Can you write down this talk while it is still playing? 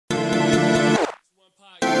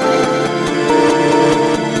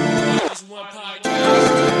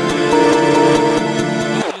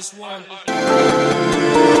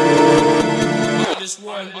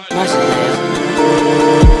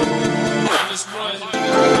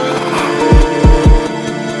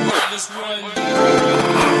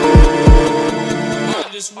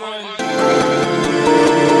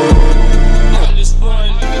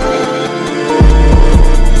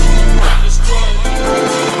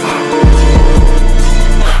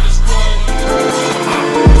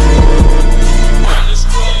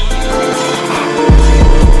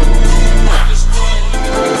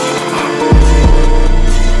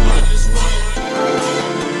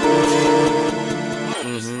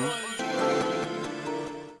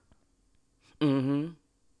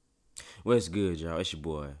What's good, y'all? It's your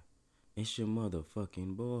boy. It's your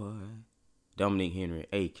motherfucking boy, Dominic Henry,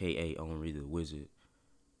 a.k.a. Henri the Wizard.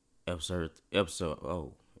 Episode,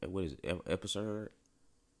 what is it? Episode,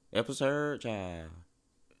 child.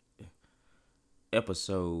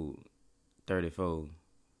 Episode 34.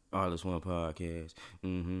 All This One Podcast.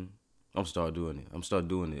 I'm start doing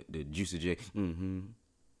it. The Juicy J. You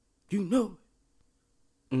know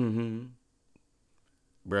it.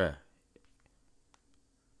 Bruh.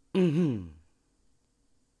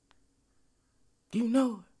 You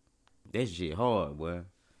know it. That shit hard, boy.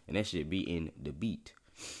 And that shit be in the beat.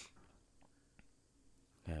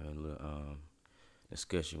 Having a little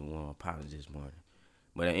discussion with one pilot this morning.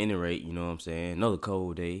 But at any rate, you know what I'm saying? Another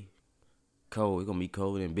cold day. Cold. It's gonna be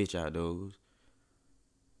cold and bitch outdoors.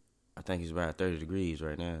 I think it's about 30 degrees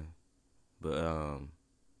right now. But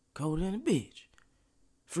cold than a bitch.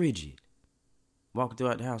 Frigid. Walking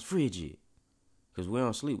throughout the house frigid. Cause we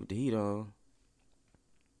don't sleep with the heat on.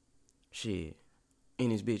 Shit. In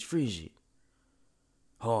this bitch frigid.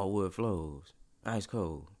 Hardwood floors. Ice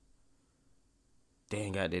cold. They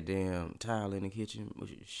ain't got that damn tile in the kitchen.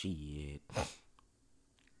 Shit.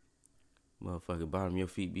 Motherfucker, bottom of your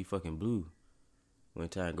feet be fucking blue. When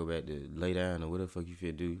time go back to lay down or whatever the fuck you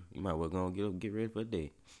fit do, you might well go and get up and get ready for the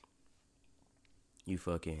day. You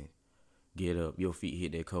fucking get up, your feet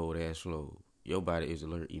hit that cold ass floor. Your body is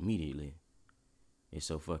alert immediately. It's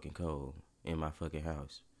so fucking cold in my fucking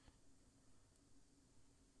house.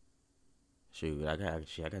 Shoot, I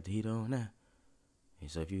got the heat on now. And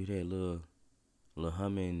so if you hear that little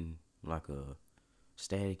humming, like a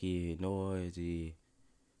staticky noisy,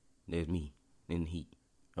 there's me in the heat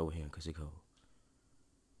over here because it's cold.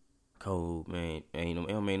 Cold, man. It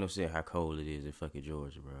don't make no sense how cold it is in fucking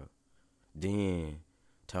Georgia, bro. Then,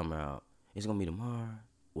 talking about, it's going to be tomorrow.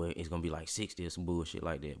 Well, it's going to be like 60 or some bullshit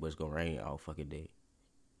like that, but it's going to rain all fucking day.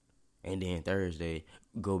 And then Thursday,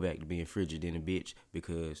 go back to being frigid in a bitch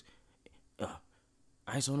because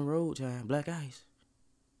ice on the road time. Black ice.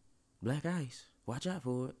 Watch out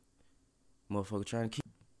for it. Motherfucker trying to keep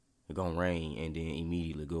it. Gonna rain and then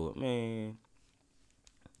immediately go up. Man,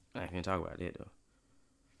 I can't talk about that though.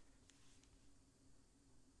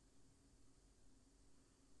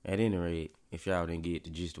 At any rate, if y'all didn't get the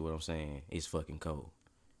gist of what I'm saying, it's fucking cold.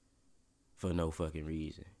 For no fucking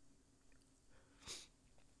reason.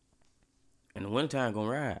 And the wintertime gonna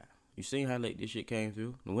ride. You seen how late this shit came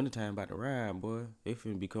through? The wintertime about to ride, boy. It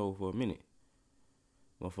finna be cold for a minute.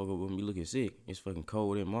 Motherfucker wouldn't be looking sick. It's fucking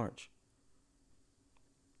cold in March.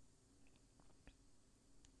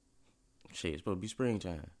 Shit, it's supposed to be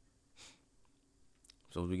springtime.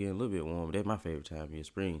 So we getting a little bit warmer. That's my favorite time of year,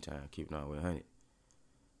 springtime. Keeping on with 100.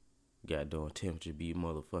 Goddamn temperature be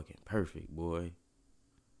motherfucking perfect, boy.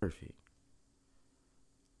 Perfect.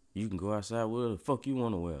 You can go outside whatever the fuck you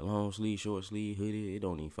want to wear. Long sleeve, short sleeve, hoodie. It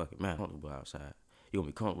don't even fucking matter. Comfortable outside. You're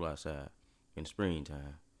going to be comfortable outside in the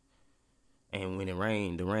springtime. And when it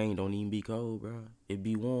rain, the rain don't even be cold, bro. It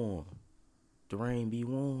be warm. The rain be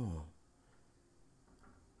warm.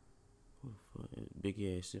 Big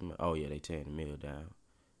ass semi. Oh yeah, they tearing the mill down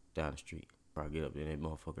the street. Probably get up there that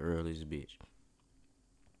motherfucker early as a bitch.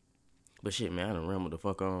 But shit, man, I done rambled the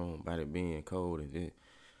fuck on about it being cold and then,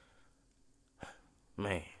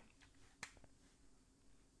 man.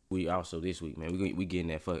 We also this week, man, we getting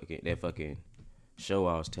that fucking show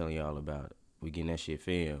I was telling y'all about. We getting that shit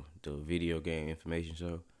filmed, the video game information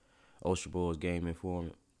show, Ultra Boys Game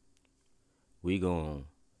Informant. We gonna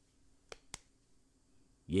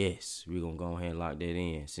go ahead and lock that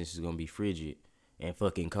in since it's gonna be frigid and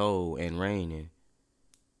fucking cold and raining.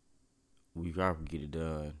 We probably get it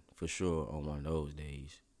done for sure on one of those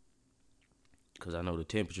days. Cause I know the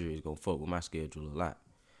temperature is gonna fuck with my schedule a lot,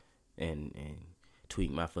 and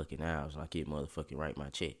tweak my fucking hours like it motherfucking write my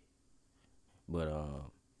check. But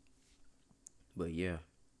yeah,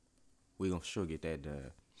 we gonna for sure get that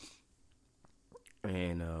done.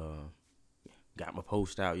 And got my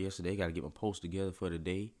post out yesterday. Got to get my post together for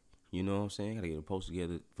today. You know what I'm saying? Got to get a post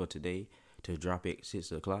together for today to drop at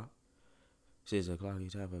 6 o'clock. 6 o'clock,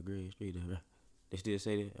 it's time for a grade street. They still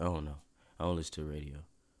say that? I don't know. I don't listen to radio.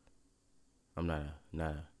 I'm not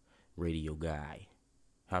a radio guy.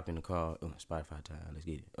 Hop in the car, Spotify time. Let's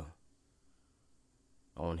get it.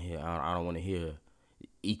 I want to hear. I don't want to hear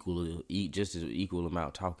just as equal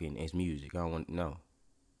amount talking as music. I don't want no.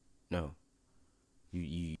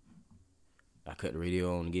 You. I cut the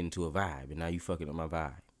radio on and get into a vibe, and now you fucking up my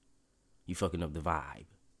vibe. You fucking up the vibe.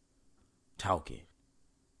 Talking.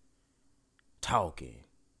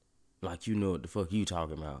 Like you know what the fuck you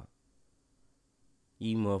talking about.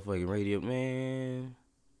 You motherfucking radio, man.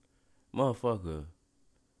 Motherfucker.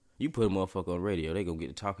 You put a motherfucker on radio, they gonna get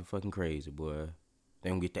to talking fucking crazy, boy. They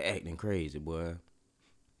gonna get to acting crazy, boy.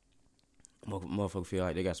 Motherfucker feel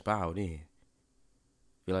like they got some power then.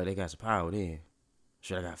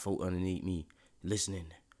 Shit, I got folk underneath me listening,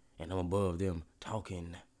 and I'm above them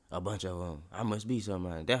talking. A bunch of them. I must be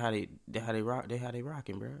somebody. That how they rock. That how they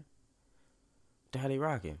rocking, bro. That how they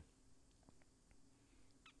rocking.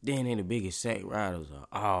 Then they the biggest sack riders of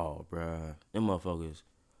all, bro. Them motherfuckers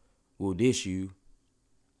will dish you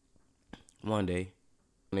one day.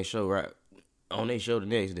 On their show the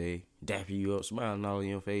next day, dapper you up, smiling all in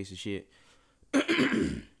your face and shit.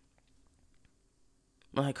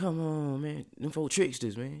 Like, come on, man. Them folk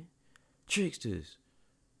tricksters, man. Tricksters.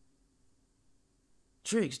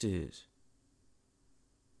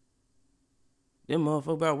 Them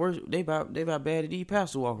motherfuckers about worse. They about bad as these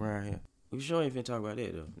pastors walk around here. We sure ain't finna talk about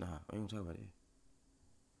that though. Nah, I ain't gonna talk about that.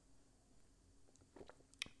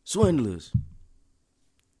 Swindlers.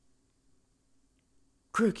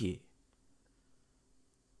 Crooked.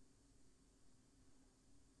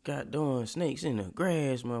 Got darn snakes in the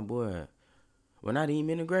grass, my boy. Well, not even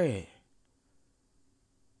in the grass.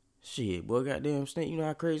 Shit, boy, goddamn snake. You know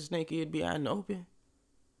how crazy a snake is be out in the open?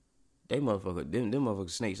 Them motherfuckers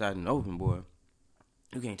snakes out in the open, boy.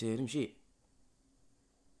 You can't tell them shit.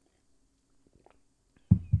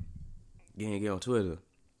 Get on Twitter,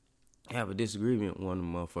 have a disagreement with one of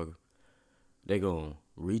them motherfuckers. They gonna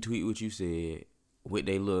retweet what you said with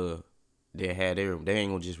they love. They ain't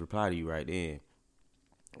gonna just reply to you right then.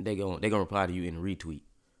 They gonna reply to you in a retweet.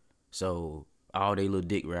 So all they little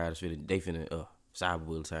dick riders finna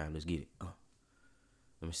cyberbully time. Let's get it.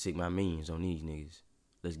 Let me stick my means on these niggas.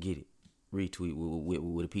 Let's get it. Retweet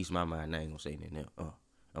with a piece of my mind. I ain't gonna say nothing else.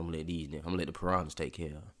 I'm gonna let the piranhas take care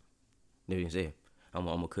of it. You know what I'm saying? I'm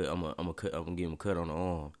gonna give him a cut on the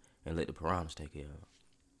arm and let the piranhas take care of it.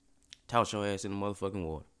 Toss your ass in the motherfucking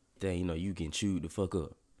water. Then you know you can chew the fuck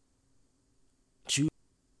up. Chew.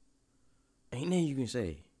 Ain't nothing you can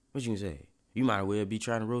say. What you can say? You might as well be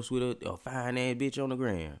trying to roast with a fine ass bitch on the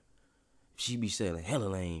ground. She be selling hella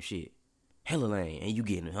lame shit. Hella lame. And you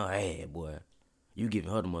getting her ass, boy. You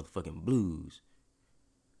giving her the motherfucking blues.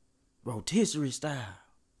 Rotisserie style.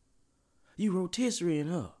 You rotisserie in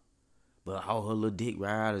her. But all her little dick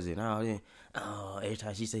riders and all that. Oh, every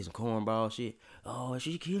time she say some cornball shit. Oh,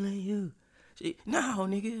 she killing you. No,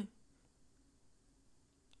 nigga.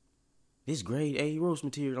 This grade A roast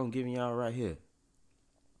material I'm giving y'all right here.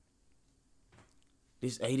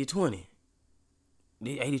 This 80-20.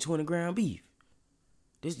 This 80-20 ground beef.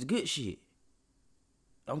 This the good shit.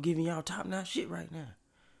 I'm giving y'all top-notch shit right now.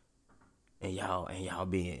 And y'all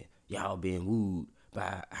being wooed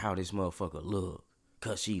by how this motherfucker look.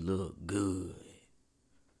 Cause she look good.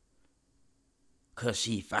 Cause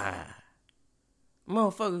she fine.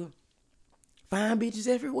 Motherfucker, fine bitches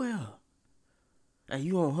everywhere. And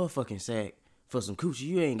you on her fucking sack for some coochie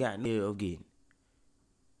you ain't got no of getting.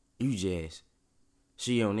 You just,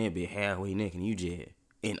 she on that bit halfway neck and you just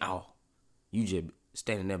in awe. You just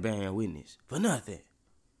standing there bearing witness for nothing.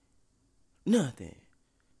 Nothing.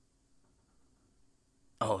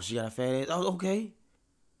 Oh, she got a fat ass. Oh, okay.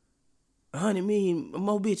 100 million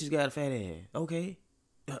more bitches got a fat ass. Okay.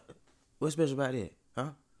 What's special about that?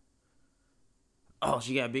 Huh? Oh,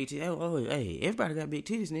 she got big titties. Oh, hey, everybody got big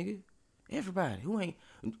titties, nigga. Everybody. Who ain't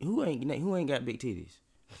got big titties?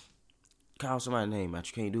 Call somebody's name out.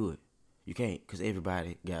 You can't do it. You can't, cause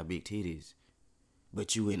everybody got big titties.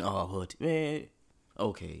 But you in all her man.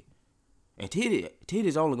 Okay. And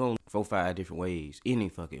titties only going 4-5 different ways. Any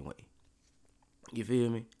fucking way. You feel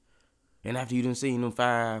me? And after you done seen them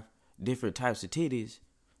 5 different types of titties,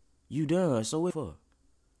 you done. So what for?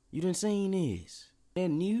 You done seen this. That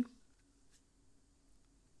new?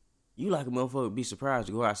 You like a motherfucker be surprised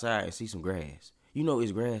to go outside and see some grass. You know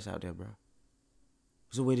it's grass out there, bro.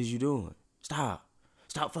 So what is you doing? Stop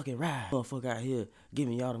fucking riding. Motherfucker out here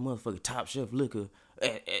giving y'all the motherfucking top shelf liquor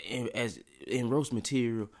as in roast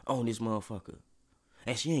material on this motherfucker.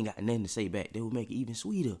 And she ain't got nothing to say back. They would make it even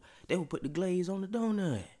sweeter. They would put the glaze on the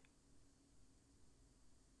donut.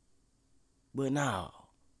 But now,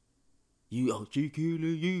 She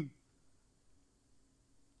killing you.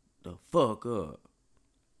 The fuck up.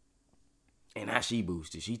 And now she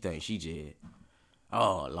boosted. She thinks she just,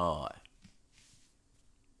 oh Lord.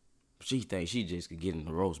 She thinks she just could get in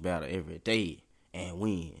the roast battle every day and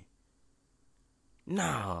win.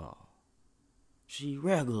 No. She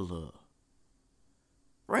regular.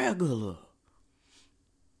 Regular.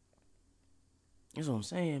 That's what I'm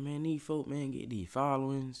saying, man. These folk, man, get these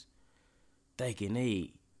followings thinking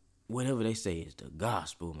they, whatever they say is the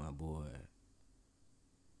gospel, my boy.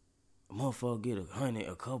 A motherfucker get 100,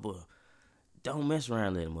 a couple. Don't mess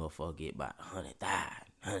around, let a motherfucker get about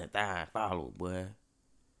 100,000 followers, boy.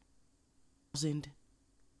 1,000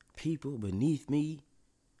 people beneath me,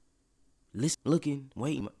 looking,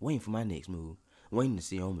 waiting for my next move, waiting to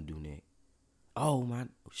see what I'm gonna do next. Oh my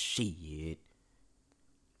shit.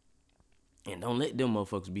 And don't let them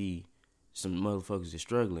motherfuckers be some motherfuckers that's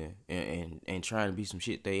struggling and trying to be some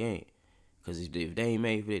shit they ain't. Cause if they ain't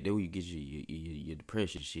made for that, then you get your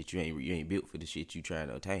depression shit. You ain't built for the shit you trying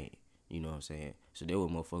to attain. You know what I'm saying? So that what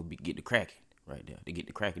motherfuckers get the cracking right there. They get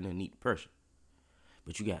the cracking underneath the pressure.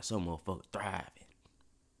 But you got some motherfuckers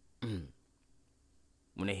thriving.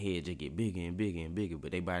 When their head just get bigger and bigger and bigger,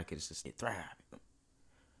 but they body can just stay thriving.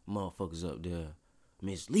 Motherfuckers up there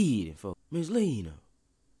misleading folks. Misleading them.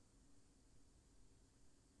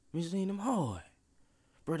 Misleading them hard.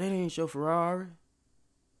 Bro, that ain't your Ferrari.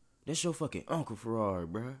 That's your fucking Uncle Ferrari,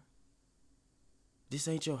 bro. This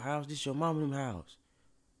ain't your house. This your mama's house.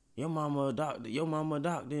 Your mama a doctor,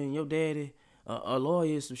 and your daddy a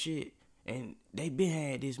lawyer or some shit. And they been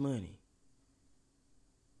had this money.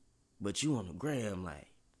 But you on the gram like,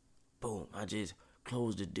 boom, I just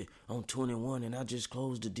closed the deal. I'm 21 and I just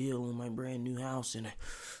closed the deal on my brand new house. And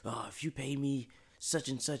if you pay me such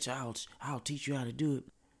and such, I'll teach you how to do it.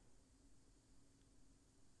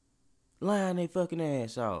 Lying they fucking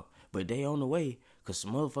ass off. But they on the way, because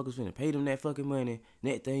some motherfuckers finna pay them that fucking money.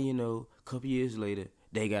 That thing, you know, a couple years later,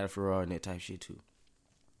 they got a Ferrari and that type shit too.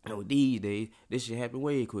 And with these days, this shit happen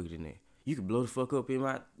way quicker than that. You can blow the fuck up in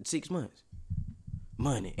about 6 months.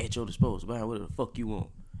 Money at your disposal, buy whatever the fuck you want.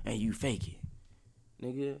 And you fake it.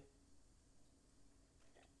 Nigga.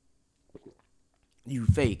 You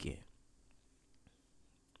fake it.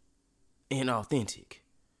 Inauthentic.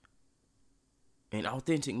 And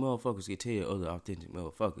authentic motherfuckers can tell other authentic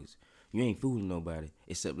motherfuckers, you ain't fooling nobody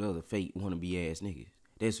except the other fake wannabe ass niggas.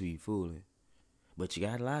 That's who you fooling. But you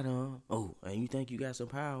got a lot on. Oh, and you think you got some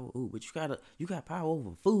power. Oh, but you got power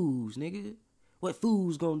over fools, nigga. What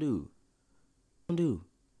fools gonna do?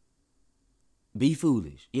 Be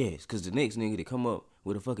foolish. Yes, cause the next nigga that come up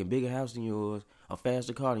with a fucking bigger house than yours, a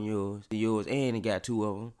faster car than yours, and it got 2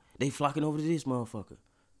 of them, they flocking over to this motherfucker.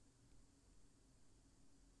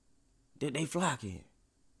 They flocking.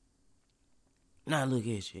 Now look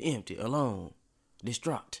at you, empty, alone,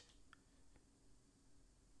 distraught,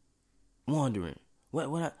 wondering,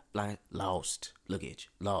 lost. Look at you,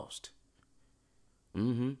 lost.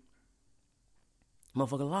 Motherfucker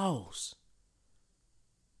lost.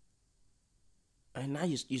 And now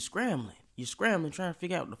you're scrambling. You're scrambling, trying to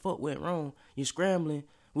figure out what the fuck went wrong. You're scrambling,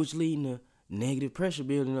 which leading to negative pressure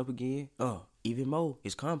building up again. Even more,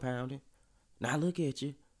 it's compounding. Now look at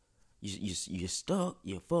you. You're stuck,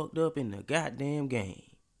 you're fucked up in the goddamn game.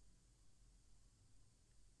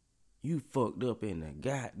 You fucked up in the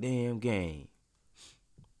goddamn game.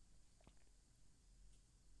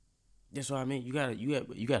 That's what I mean. You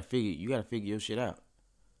gotta figure your shit out.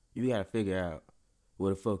 You gotta figure out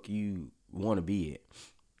where the fuck you wanna be at.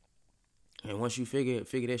 And once you figure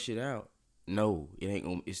that shit out, no,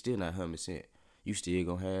 it's still not 100%. You still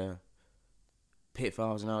gonna have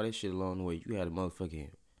pitfalls and all that shit along the way. You gotta motherfucking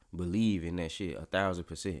believe in that shit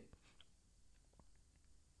 1,000%.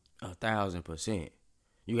 1,000%.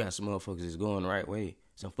 You got some motherfuckers that's going the right way.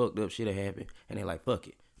 Some fucked up shit that happened, and they like, fuck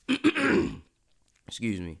it.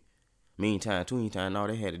 Excuse me. Meantime, all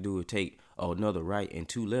they had to do was take another right and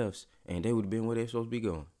 2 lefts, and they would have been where they supposed to be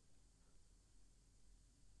going.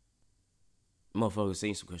 Motherfuckers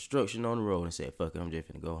seen some construction on the road and said, fuck it, I'm just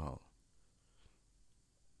finna go home.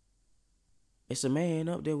 It's a man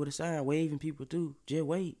up there with a sign waving people through. Just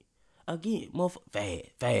wait. Again,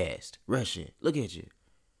 motherfucker, fast, rushing. Look at you.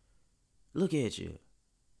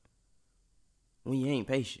 When you ain't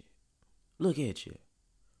patient. Look at you.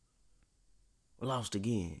 Lost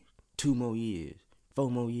again. 2 more years. 4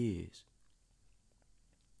 more years.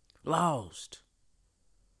 Lost.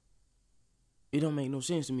 It don't make no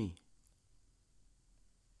sense to me.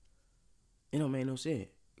 It don't make no sense.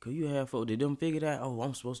 Because you have folk that them figured out, I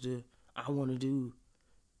want to do,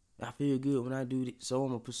 I feel good when I do this, so I'm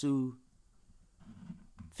going to pursue.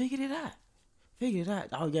 Figured it out. Figure it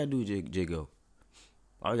out. All you gotta do is just go.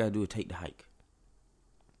 All you gotta do is take the hike.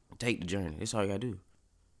 Take the journey. That's all you gotta do.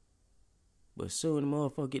 But soon the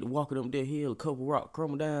motherfucker get to walking up that hill, a couple rock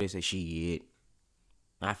crumble down. They say, shit,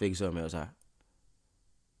 I figure something else out.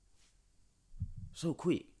 So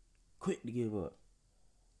quick to give up.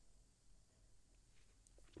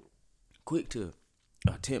 Quick to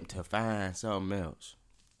attempt to find something else.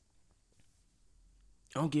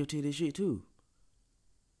 I'm guilty of this shit too.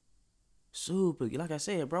 Super, like I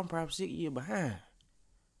said, bro, I'm probably 6 years behind.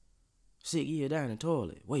 6 years down the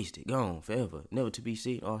toilet, wasted, gone forever, never to be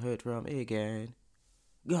seen or heard from again.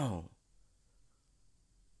 Gone.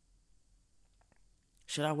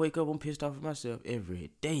 Should I wake up? I'm pissed off at myself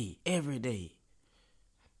every day.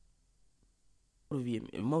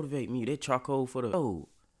 Motivate me. That charcoal for the stove.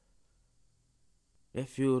 That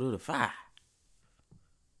fuel to the fire.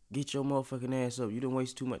 Get your motherfucking ass up. You done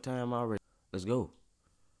wasted too much time already. Let's go.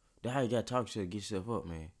 That's how you gotta talk to yourself, get yourself up,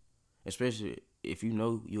 man. Especially if you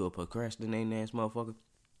know you're a procrastinating ass motherfucker.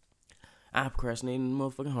 I procrastinate in the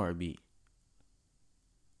motherfucking heartbeat.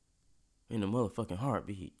 In the motherfucking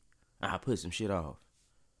heartbeat. I put some shit off.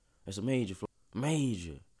 That's a major flaw.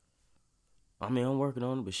 Major. I mean, I'm working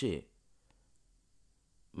on it, but shit.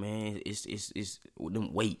 Man, it's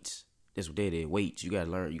them weights. That's what that is. Weights. You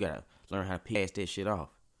gotta learn how to pass that shit off.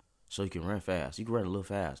 So you can run fast. You can run a little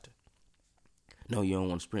faster. No, you don't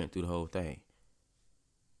want to sprint through the whole thing.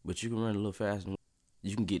 But you can run a little faster.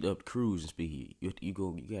 You can get up to cruising speed. You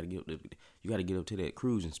gotta get up to that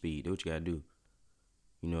cruising speed. That's what you gotta do.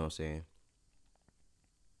 You know what I'm saying?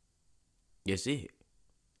 That's it.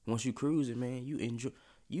 Once you cruising, man, you enjoy.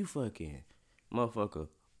 You fucking motherfucker.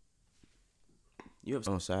 You up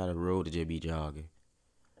on the side of the road to just be jogging,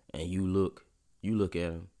 and you look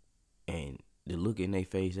at them, and the look in their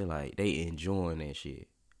face, they're like they enjoying that shit.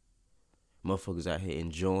 Motherfuckers out here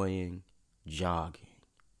enjoying jogging,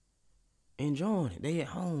 enjoying it. They at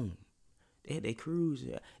home, they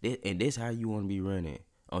cruising, and that's how you want to be running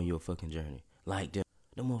on your fucking journey. Like them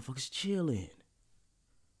motherfuckers chilling.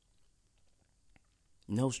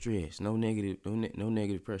 No stress, no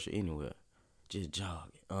negative pressure anywhere. Just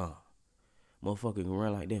jogging. Motherfucker can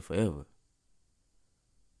run like that forever.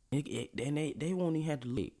 And they won't even have to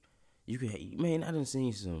leap. You can, man, I done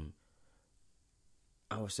seen some,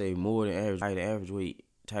 I would say more than average weight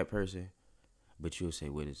type person. But you'll say,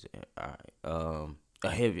 what is it? All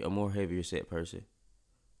right. A more heavier set person.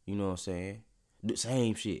 You know what I'm saying? The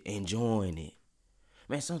same shit. Enjoying it.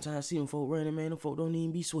 Man, sometimes I see them folk running, man, them folk don't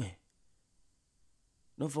even be sweating.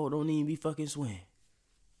 Them folk don't even be fucking sweating.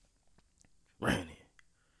 Running.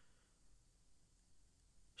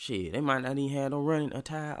 Shit, they might not even have no running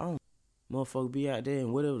attire on. Motherfuckers be out there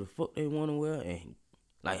and whatever the fuck they want to wear. And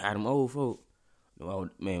like how them old folk,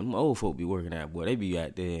 them old folk be working out, boy. They be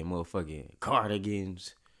out there in motherfucking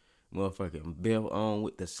cardigans, motherfucking belt on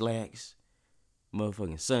with the slacks,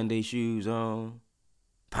 motherfucking Sunday shoes on,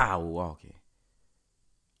 power walking.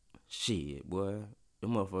 Shit, boy.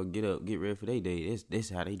 Them motherfuckers get up, get ready for their day. That's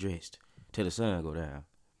how they dressed till the sun go down.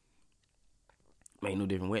 Ain't no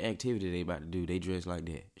different what activity they about to do. They dress like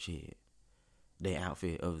that. Shit. Their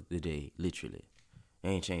outfit of the day, literally. They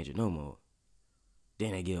ain't changing no more.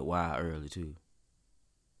 Then they get up wild early too.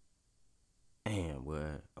 Damn, boy.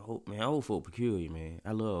 Old folk peculiar, man.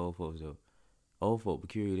 I love old folks though. Old folk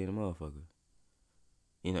peculiar than a motherfucker.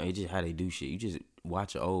 You know, it's just how they do shit. You just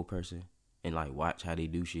watch an old person and like watch how they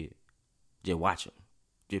do shit. Just watch them.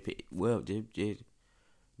 Just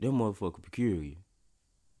them motherfuckers peculiar.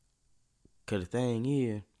 Cause the thing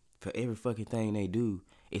is, for every fucking thing they do,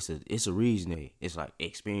 it's a reason. It's like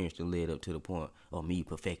experience that led up to the point of me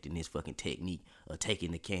perfecting this fucking technique of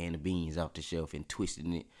taking the can of beans off the shelf and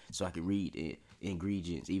twisting it so I can read the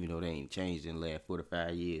ingredients, even though they ain't changed in the last 4 to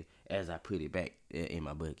 5 years, as I put it back in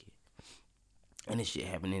my bucket. And this shit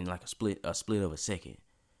happened in like a split of a second.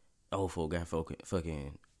 Old folk got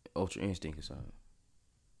fucking ultra instinct or something.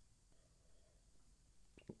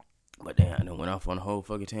 But damn, I done went off on a whole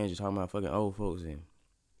fucking tangent talking about fucking old folks and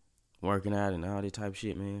working out and all this type of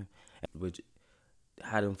shit, man. But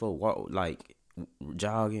how them folk walk, like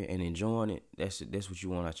jogging and enjoying it, that's what you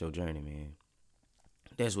want out your journey, man.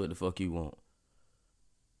 That's what the fuck you want.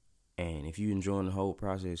 And if you enjoying the whole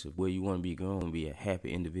process of where you want to be going, be a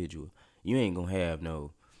happy individual, you ain't gonna have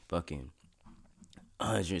no fucking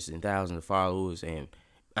hundreds and thousands of followers and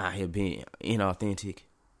out here being inauthentic,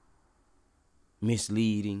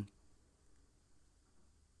 misleading,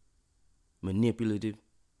 manipulative.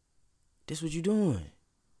 That's what you doing.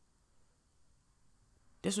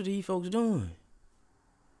 That's what these folks doing.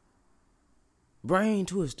 Brain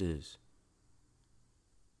twisters.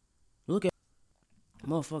 Look at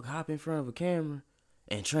motherfucker hop in front of a camera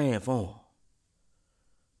and transform.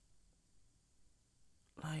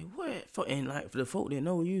 Like, what? And like, for the folk that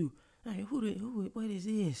know you, like, what is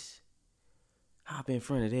this? Hop in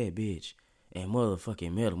front of that bitch and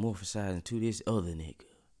motherfucking metamorphosize into this other nigga.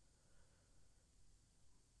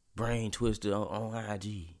 Brain twister on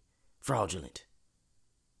IG. Fraudulent.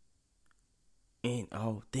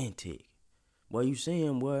 Inauthentic. Boy, you see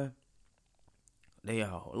them, boy. They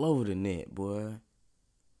all over the net, boy.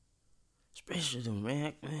 Especially them,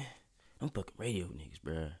 man. Them fucking radio niggas,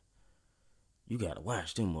 bruh. You gotta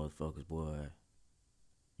watch them motherfuckers, boy.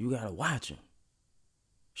 You gotta watch them.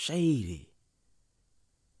 Shady.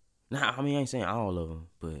 Nah, I ain't saying all of them,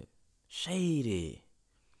 but shady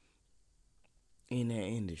in that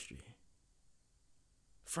industry.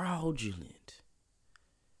 Fraudulent.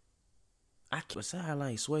 Besides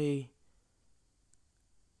like Sway,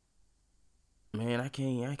 man, I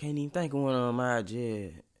can't even think of one of them out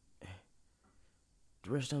yet. The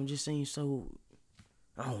rest of them just seem so,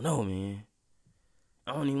 I don't know, man.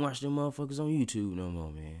 I don't even watch them motherfuckers on YouTube no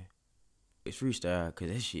more, man. It's freestyle, cause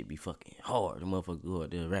that shit be fucking hard. The motherfuckers go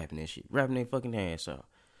out there rapping that shit. Rapping their fucking ass off.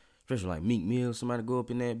 Especially like Meek Mill, somebody go up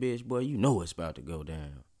in that bitch, boy, you know it's about to go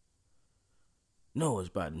down. Know it's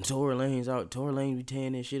about to. Tory Lanez be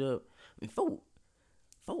tearing that shit up. I mean,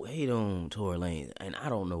 folk hate on Tory Lanez, and I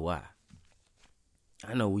don't know why.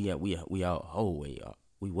 I know we all whole way off.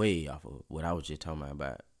 We way off of what I was just talking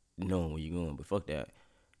about knowing where you going, but fuck that.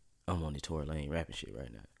 I'm on the Tory Lanez rapping shit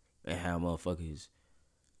right now. And how motherfuckers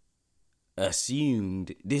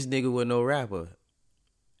assumed this nigga was no rapper.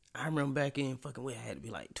 I remember back in fucking, it had to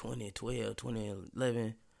be like 2012,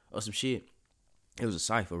 2011 or some shit. It was a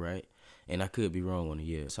cypher, right? And I could be wrong on the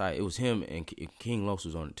year. So it was him and King Los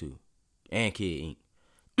was on it too. And Kid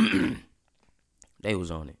Ink. They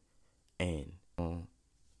was on it. And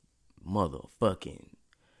motherfucking,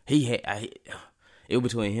 it was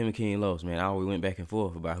between him and King Los, man. I always went back and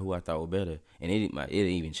forth about who I thought was better. And it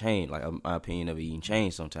even changed. Like, my opinion of it even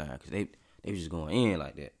changed sometimes. Because they was just going in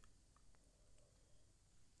like that.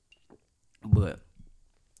 But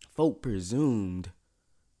folk presumed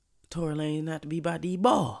Tory Lanez not to be by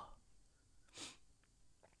D-Ball.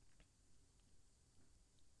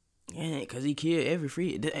 Yeah, because he killed every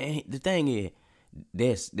free. The thing is,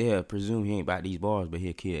 they'll presume he ain't about these bars, but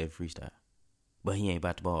he'll kill every freestyle. But he ain't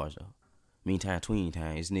about the bars, though. Meantime, tween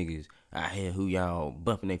time, it's niggas out here who y'all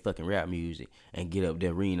bumping they fucking rap music and get up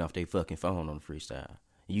there reading off they fucking phone on the freestyle.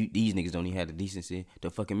 These niggas don't even have the decency to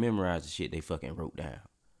fucking memorize the shit they fucking wrote down.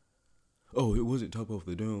 Oh, it wasn't top off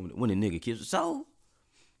the dome. When the nigga kills. So,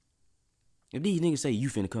 if these niggas say you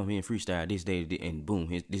finna come here and freestyle this day and boom,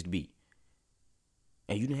 here's this beat.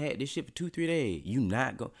 And you done had this shit for 2-3 days. You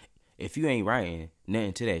not go. If you ain't writing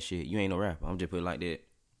nothing to that shit, you ain't no rapper. I'm just putting it like that.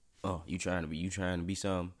 Oh, you trying to be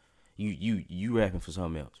something. You rapping for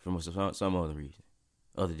something else, for some other reason,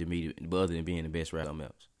 other than being the best rapper, something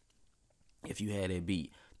else. If you had that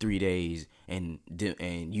beat 3 days and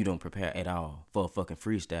you don't prepare at all for a fucking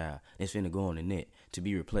freestyle that's finna go on the net to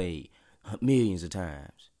be replayed millions of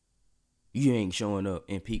times, you ain't showing up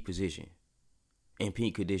in peak position, in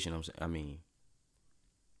peak condition.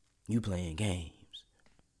 You playing games.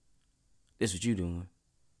 That's what you doing.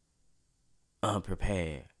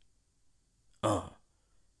 Unprepared.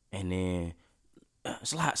 And then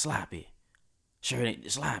sloppy. Sure,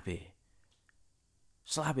 sloppy.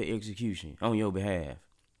 Sloppy execution on your behalf.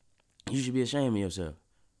 You should be ashamed of yourself.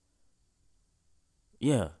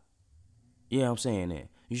 Yeah, I'm saying that.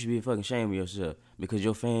 You should be fucking ashamed of yourself because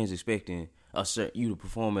your fans expecting you to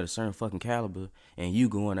perform at a certain fucking caliber, and you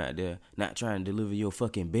going out there not trying to deliver your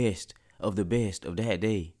fucking best of that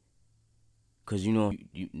day. Cause you know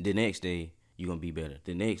the next day you gonna be better.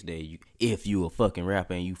 The next day, if you a fucking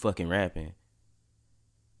rapper and you fucking rapping,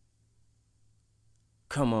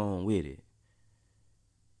 come on with it.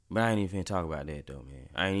 But I ain't even finna talk about that though, man.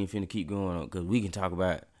 I ain't even finna keep going on, cause we can talk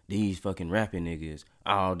about these fucking rapping niggas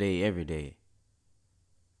all day, every day.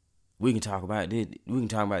 We can talk about this. We can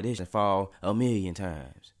talk about this and fall 1,000,000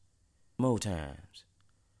 times, more times.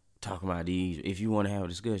 Talking about these. If you want to have a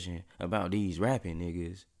discussion about these rapping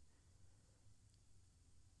niggas,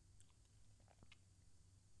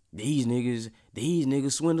 these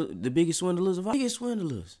niggas swindle the biggest swindlers of all. Biggest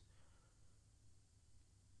swindlers.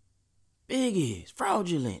 Biggest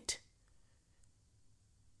fraudulent.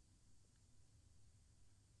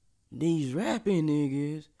 These rapping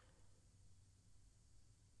niggas.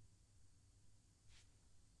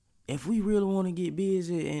 If we really want to get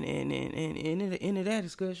busy and into that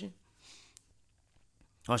discussion,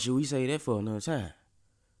 or should we say that for another time?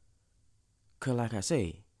 Cause like I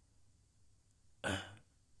say,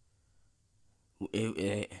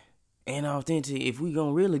 Inauthentic. If we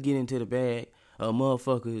gonna really get into the bag of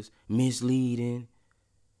motherfuckers misleading,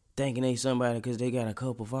 thinking they somebody because they got a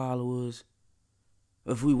couple followers.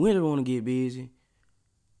 If we really want to get busy,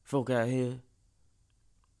 folk out here,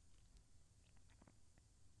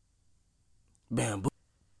 bamboo,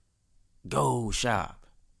 go shop.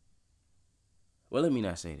 Well, let me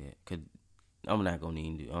not say that, cause I'm not gonna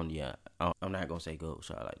even do. I'm not gonna say go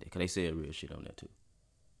shop like that, cause they sell real shit on that too.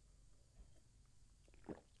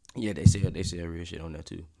 Yeah, they sell real shit on that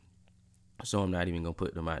too. So I'm not even gonna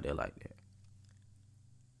put them out there like that.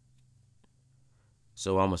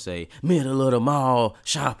 So I'm gonna say middle of the mall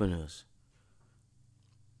shoppingers.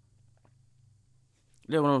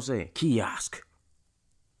 That's what I'm saying. Kiosk.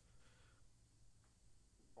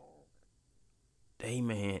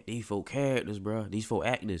 These folk characters, bro. These folk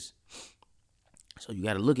actors. So you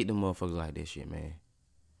gotta look at them motherfuckers like that shit, man.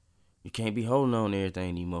 You can't be holding on to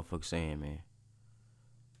everything these motherfuckers saying, man.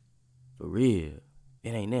 For real. It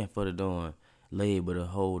ain't that for the darn label to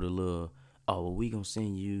hold a little, oh, well, we gonna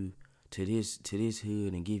send you to this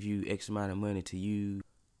hood and give you X amount of money to use,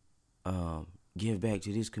 give back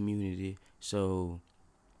to this community so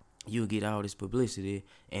you'll get all this publicity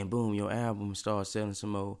and boom, your album starts selling some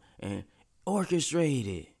more and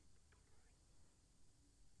orchestrated.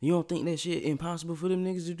 You don't think that shit impossible for them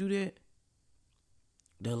niggas to do that?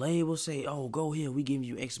 The label say, oh, go here, we giving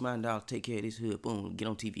you X amount of dollars, take care of this hood, boom, get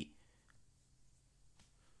on TV.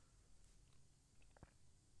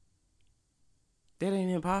 That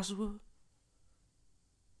ain't impossible.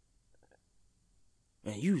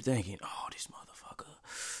 And you thinking, oh, this motherfucker,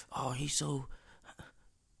 oh, he's so,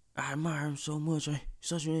 I admire him so much,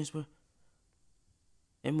 such an inspiration.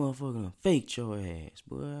 That motherfucker done faked your ass,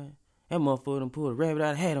 boy. That motherfucker done pulled a rabbit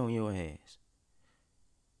out of hat on your ass.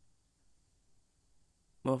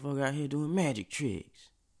 Motherfucker out here doing magic tricks.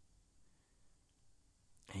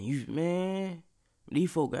 And you, man,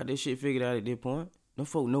 these folk got this shit figured out at this point. Them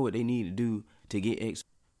folk know what they need to do to get X.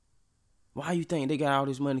 Why you think they got all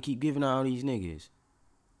this money to keep giving all these niggas?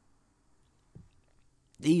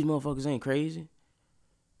 These motherfuckers ain't crazy.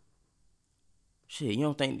 Shit, you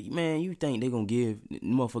don't think, man, you think they gonna give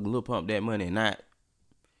motherfucking Lil Pump that money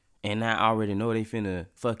and not already know they finna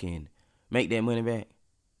fucking make that money back?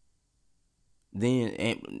 Then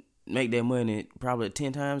and make that money probably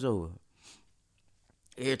 10 times over.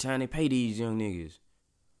 Every time they pay these young niggas.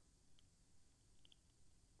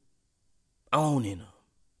 Owning them.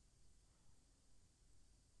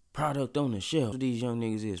 Product on the shelf. What these young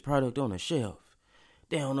niggas is. Product on the shelf.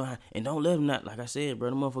 They don't know how. And don't let them not, like I said, bro,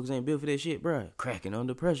 the motherfuckers ain't built for that shit, bro. Cracking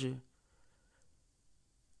under pressure.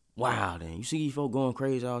 Wildin'. You see these folk going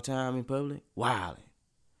crazy all the time in public? Wildin'.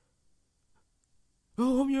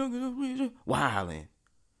 Oh, I'm young and I'm rich. Wildin'.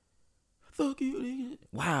 Fuck you, nigga.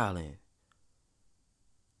 Wildin'.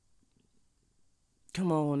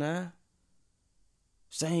 Come on now.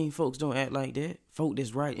 Same folks don't act like that. Folk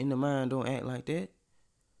that's right in the mind don't act like that.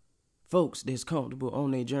 Folks that's comfortable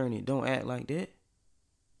on their journey don't act like that.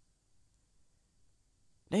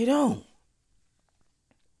 They don't.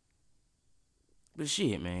 But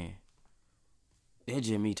shit, man. That's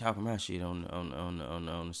just me talking my shit on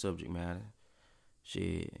the subject matter.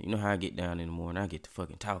 Shit, you know how I get down in the morning? I get to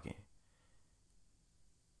fucking talking.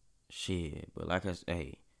 Shit, but like I said,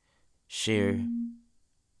 hey, share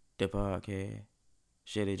the podcast,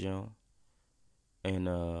 share the joint, and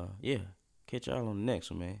yeah, catch y'all on the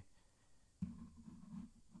next one, man.